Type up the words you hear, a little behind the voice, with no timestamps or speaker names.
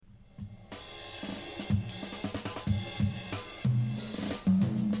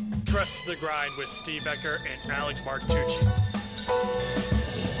Trust the Grind with Steve Ecker and Alec Martucci.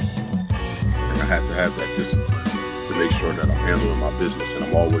 I have to have that discipline to make sure that I'm handling my business and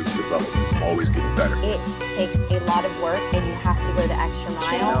I'm always developing, I'm always getting better. It takes a lot of work and you have to go the extra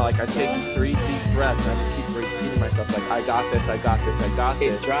mile. You know, like I take 3 deep breaths and I just keep repeating myself, like, I got this, I got this, I got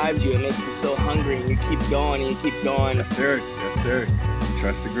this. It drives you, it makes you so hungry, and you keep going and you keep going. Yes, sir. Yes, sir.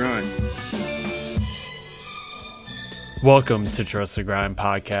 Trust the grind. Welcome to Trust the Grind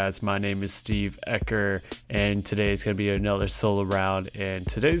podcast. My name is Steve Ecker, and today is going to be another solo round. And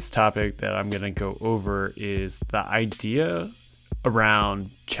today's topic that I'm going to go over is the idea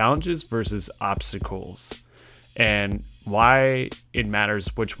around challenges versus obstacles and why it matters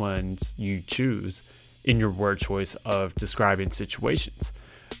which ones you choose in your word choice of describing situations.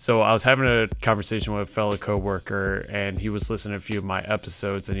 So I was having a conversation with a fellow coworker, and he was listening to a few of my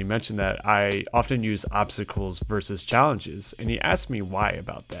episodes, and he mentioned that I often use obstacles versus challenges, and he asked me why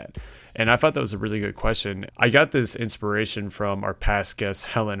about that. And I thought that was a really good question. I got this inspiration from our past guest,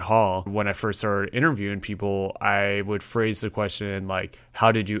 Helen Hall. When I first started interviewing people, I would phrase the question like,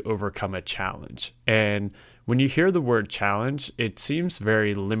 how did you overcome a challenge? And when you hear the word challenge, it seems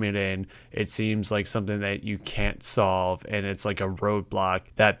very limiting. It seems like something that you can't solve, and it's like a roadblock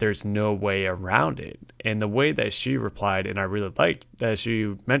that there's no way around it. And the way that she replied, and I really liked that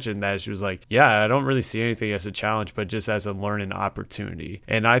she mentioned that, she was like, yeah, I don't really see anything as a challenge, but just as a learning opportunity.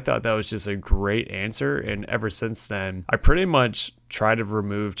 And I thought that was just a great answer. And ever since then, I pretty much try to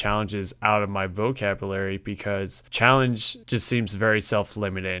remove challenges out of my vocabulary because challenge just seems very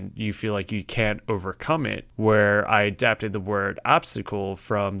self-limiting. You feel like you can't overcome it, where I adapted the word obstacle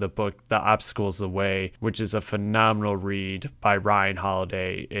from the book The Obstacle's the Way, which is a phenomenal read by Ryan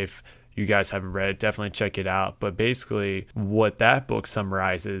Holiday. If you guys haven't read it, definitely check it out. But basically what that book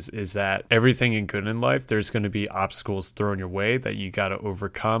summarizes is that everything in good in life, there's going to be obstacles thrown your way that you got to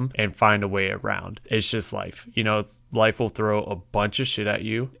overcome and find a way around. It's just life. You know, life will throw a bunch of shit at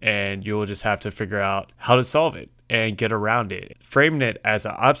you, and you'll just have to figure out how to solve it and get around it. Framing it as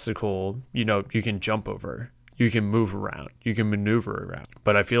an obstacle, you know, you can jump over. You can move around, you can maneuver around.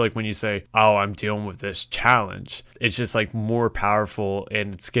 But I feel like when you say, oh, I'm dealing with this challenge, it's just like more powerful,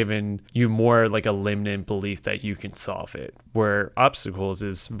 and it's given you more like a limited belief that you can solve it. Where obstacles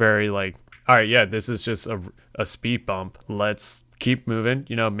is very like, all right, yeah, this is just a speed bump. Let's keep moving.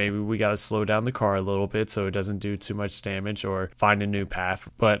 You know, maybe we got to slow down the car a little bit so it doesn't do too much damage, or find a new path.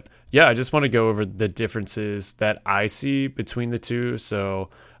 But yeah, I just want to go over the differences that I see between the two. So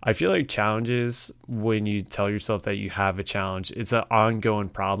I feel like challenges, when you tell yourself that you have a challenge, it's an ongoing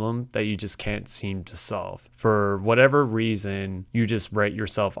problem that you just can't seem to solve. For whatever reason, you just write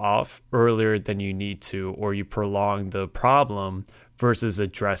yourself off earlier than you need to, or you prolong the problem versus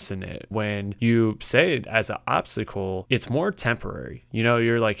addressing it. When you say it as an obstacle, it's more temporary. You know,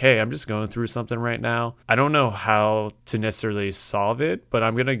 you're like, hey, I'm just going through something right now. I don't know how to necessarily solve it, but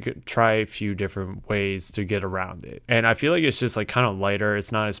I'm going to try a few different ways to get around it. And I feel like it's just like kind of lighter.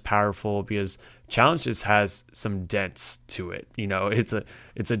 It's not as powerful because challenge just has some dents to it. You know, it's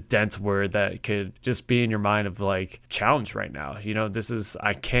a dense word that could just be in your mind of like, challenge right now. You know,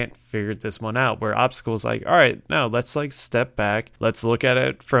 I can't figure this one out. Where obstacles like, all right, now let's like step back. Let's look at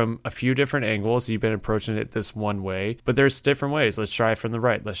it from a few different angles. You've been approaching it this one way, but there's different ways. Let's try it from the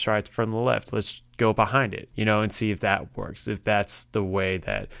right. Let's try it from the left. Let's go behind it, you know, and see if that works. If that's the way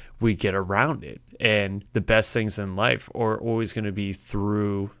that we get around it. And the best things in life are always going to be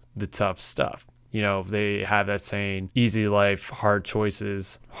through the tough stuff. You know, they have that saying, easy life, hard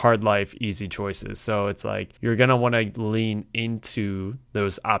choices, hard life, easy choices. So it's like, you're going to want to lean into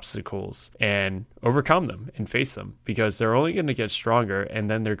those obstacles and overcome them and face them, because they're only going to get stronger, and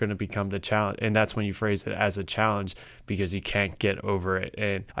then they're going to become the challenge. And that's when you phrase it as a challenge, because you can't get over it.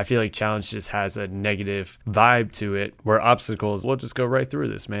 And I feel like challenge just has a negative vibe to it, where obstacles, we'll just go right through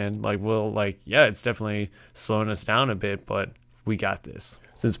this, man. Like, yeah, it's definitely slowing us down a bit, but we got this.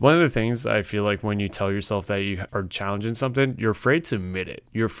 Since one of the things I feel like when you tell yourself that you are challenging something, you're afraid to admit it.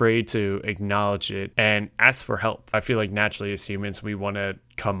 You're afraid to acknowledge it and ask for help. I feel like naturally as humans, we want to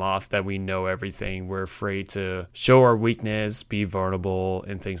come off that we know everything. We're afraid to show our weakness, be vulnerable,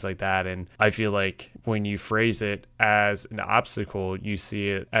 and things like that. And I feel like when you phrase it as an obstacle, you see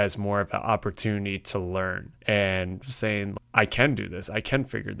it as more of an opportunity to learn and saying, I can do this. I can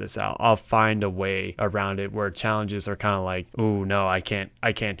figure this out. I'll find a way around it. Where challenges are kind of like, oh no, I can't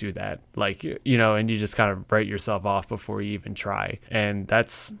do that. Like, you know, and you just kind of write yourself off before you even try. And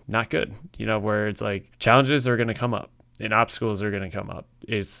that's not good, you know, where it's like challenges are going to come up and obstacles are going to come up.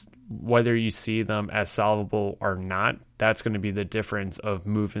 It's whether you see them as solvable or not, that's going to be the difference of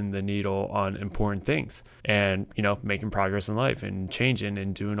moving the needle on important things and, making progress in life and changing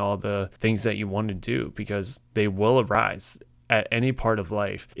and doing all the things that you want to do, because they will arise at any part of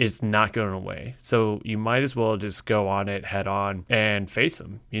life. Is not going away. So you might as well just go on it head on and face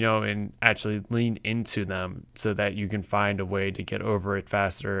them, and actually lean into them so that you can find a way to get over it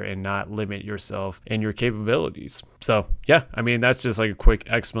faster and not limit yourself and your capabilities. So yeah, that's just like a quick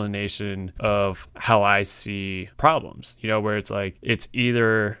explanation of how I see problems, where it's like, it's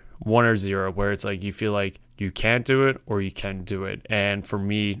either 1 or 0, where it's like you feel like you can't do it or you can do it. And for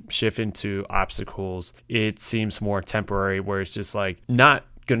me, shifting to obstacles, it seems more temporary, where it's just like not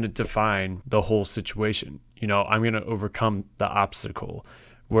going to define the whole situation. I'm going to overcome the obstacle,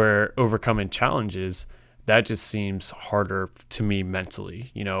 where overcoming challenges, that just seems harder to me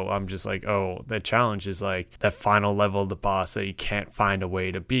mentally. I'm just like, oh, the challenge is like that final level of the boss that you can't find a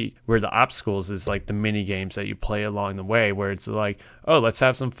way to beat, where the obstacles is like the mini games that you play along the way, where it's like, oh, let's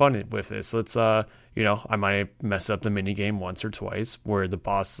have some fun with this. Let's, I might mess up the mini game once or twice, where the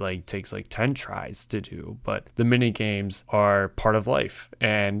boss like takes like 10 tries to do, but the mini games are part of life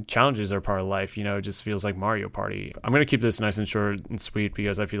and challenges are part of life. It just feels like Mario Party. I'm going to keep this nice and short and sweet,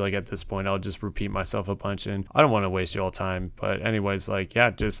 because I feel like at this point I'll just repeat myself a bunch and I don't want to waste you all time. But anyways,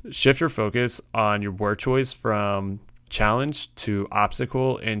 just shift your focus on your word choice from challenge to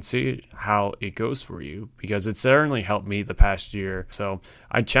obstacle and see how it goes for you, because it certainly helped me the past year. So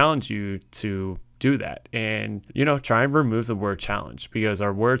I challenge you to do that and, try and remove the word challenge, because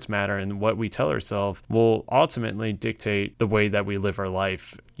our words matter and what we tell ourselves will ultimately dictate the way that we live our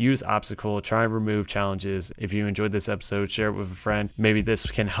life. Use obstacle, try and remove challenges. If you enjoyed this episode, share it with a friend. Maybe this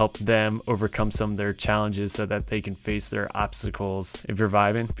can help them overcome some of their challenges so that they can face their obstacles. If you're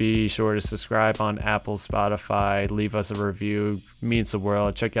vibing, be sure to subscribe on Apple, Spotify, leave us a review. It means the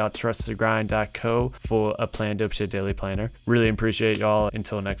world. Check out trustthegrind.co for a Plan Dope Shit daily planner. Really appreciate y'all.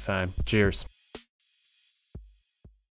 Until next time, cheers.